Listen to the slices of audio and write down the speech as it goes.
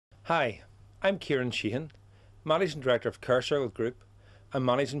Hi, I'm Ciaran Sheehan, Managing Director of Care Circle Group and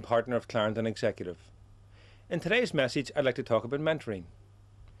Managing Partner of Clarendon Executive. In today's message, I'd like to talk about mentoring.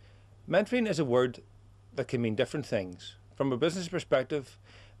 Mentoring is a word that can mean different things. From a business perspective,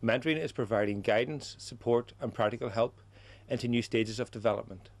 mentoring is providing guidance, support and practical help into new stages of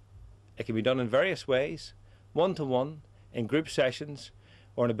development. It can be done in various ways, one-to-one, in group sessions,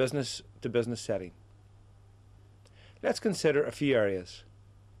 or in a business-to-business setting. Let's consider a few areas.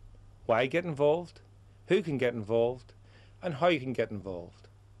 Why get involved, who can get involved, and how you can get involved.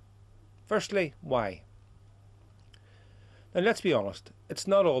 Firstly, why? Now let's be honest, it's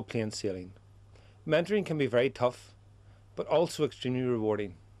not all plain sailing. Mentoring can be very tough, but also extremely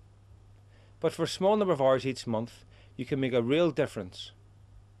rewarding. But for a small number of hours each month, you can make a real difference.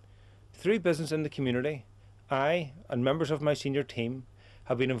 Through business in the community, I and members of my senior team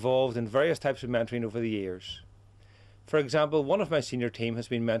have been involved in various types of mentoring over the years. For example, one of my senior team has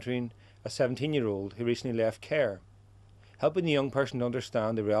been mentoring a 17-year-old who recently left care, helping the young person to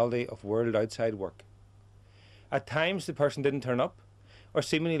understand the reality of world outside work. At times the person didn't turn up or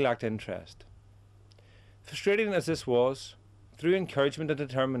seemingly lacked interest. Frustrating as this was, through encouragement and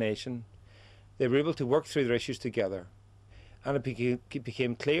determination, they were able to work through their issues together, and it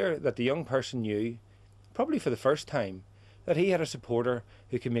became clear that the young person knew, probably for the first time, that he had a supporter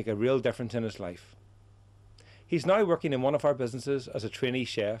who could make a real difference in his life. He's now working in one of our businesses as a trainee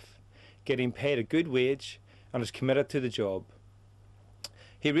chef, getting paid a good wage and is committed to the job.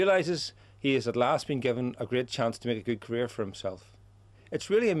 He realises he has at last been given a great chance to make a good career for himself. It's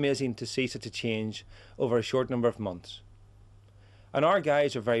really amazing to see such a change over a short number of months. And our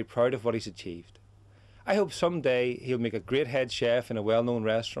guys are very proud of what he's achieved. I hope someday he'll make a great head chef in a well-known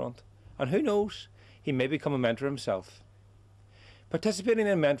restaurant, and who knows, he may become a mentor himself. Participating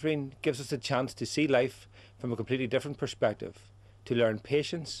in mentoring gives us a chance to see life from a completely different perspective, to learn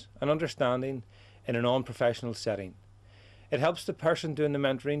patience and understanding in a non-professional setting. It helps the person doing the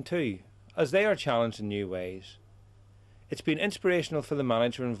mentoring too, as they are challenged in new ways. It's been inspirational for the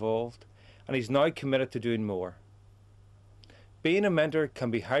manager involved, and he's now committed to doing more. Being a mentor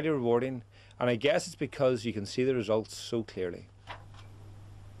can be highly rewarding, and I guess it's because you can see the results so clearly.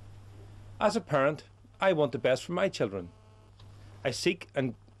 As a parent, I want the best for my children. I seek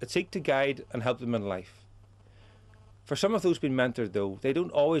to guide and help them in life. For some of those being mentored though, they don't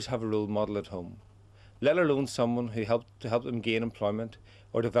always have a role model at home, let alone someone who helped them gain employment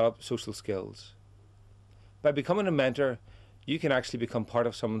or develop social skills. By becoming a mentor, you can actually become part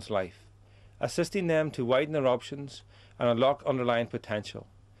of someone's life, assisting them to widen their options and unlock underlying potential.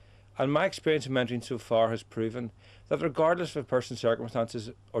 And my experience of mentoring so far has proven that regardless of a person's circumstances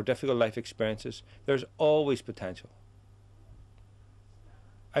or difficult life experiences, there's always potential.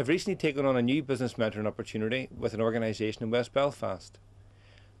 I've recently taken on a new business mentoring opportunity with an organisation in West Belfast.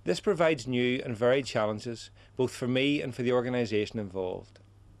 This provides new and varied challenges both for me and for the organisation involved.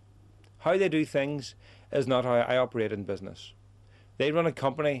 How they do things is not how I operate in business. They run a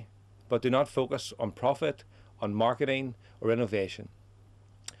company but do not focus on profit, on marketing or innovation.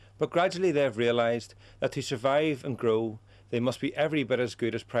 But gradually they have realised that to survive and grow, they must be every bit as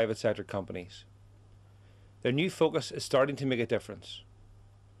good as private sector companies. Their new focus is starting to make a difference.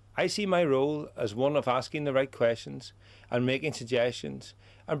 I see my role as one of asking the right questions and making suggestions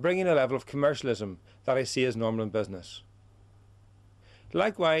and bringing a level of commercialism that I see as normal in business.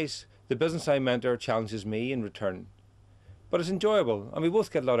 Likewise, the business I mentor challenges me in return, but it's enjoyable and we both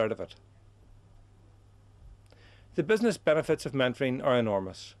get a lot out of it. The business benefits of mentoring are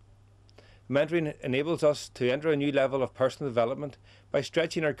enormous. Mentoring enables us to enter a new level of personal development by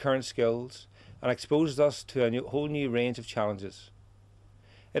stretching our current skills and exposes us to a whole new range of challenges.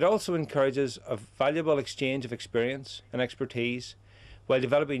 It also encourages a valuable exchange of experience and expertise while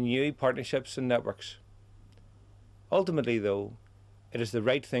developing new partnerships and networks. Ultimately though, it is the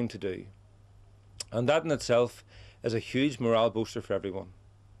right thing to do, and that in itself is a huge morale booster for everyone.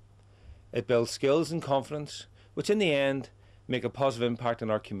 It builds skills and confidence, which in the end make a positive impact on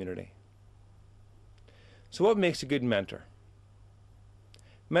our community. So what makes a good mentor?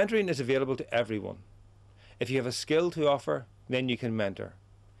 Mentoring is available to everyone. If you have a skill to offer, then you can mentor.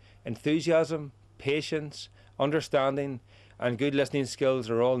 Enthusiasm, patience, understanding and good listening skills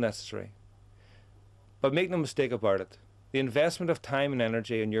are all necessary. But make no mistake about it, the investment of time and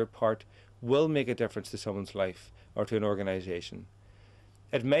energy on your part will make a difference to someone's life or to an organisation.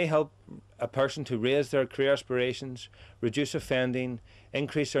 It may help a person to raise their career aspirations, reduce offending,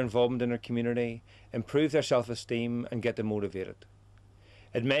 increase their involvement in their community, improve their self-esteem and get them motivated.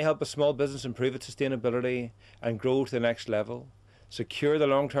 It may help a small business improve its sustainability and grow to the next level, secure the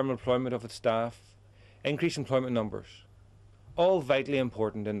long-term employment of its staff, increase employment numbers. all vitally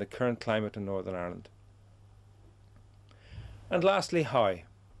important in the current climate in Northern Ireland. And lastly, how?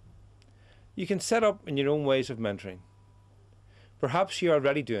 You can set up in your own ways of mentoring. Perhaps you're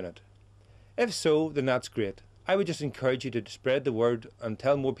already doing it. If so, then that's great. I would just encourage you to spread the word and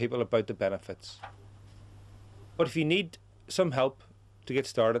tell more people about the benefits. But if you need some help to get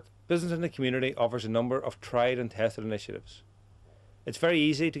started, Business in the Community offers a number of tried and tested initiatives. It's very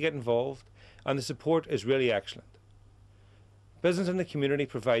easy to get involved and the support is really excellent. Business in the Community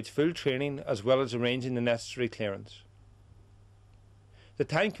provides full training as well as arranging the necessary clearance. The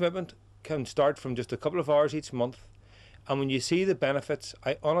time commitment can start from just a couple of hours each month, and when you see the benefits,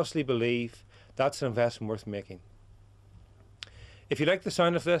 I honestly believe that's an investment worth making. If you like the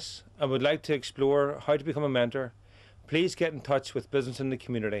sound of this and would like to explore how to become a mentor, please get in touch with Business in the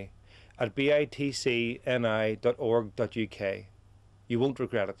Community at bitcni.org.uk. You won't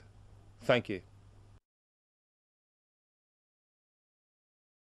regret it. Thank you.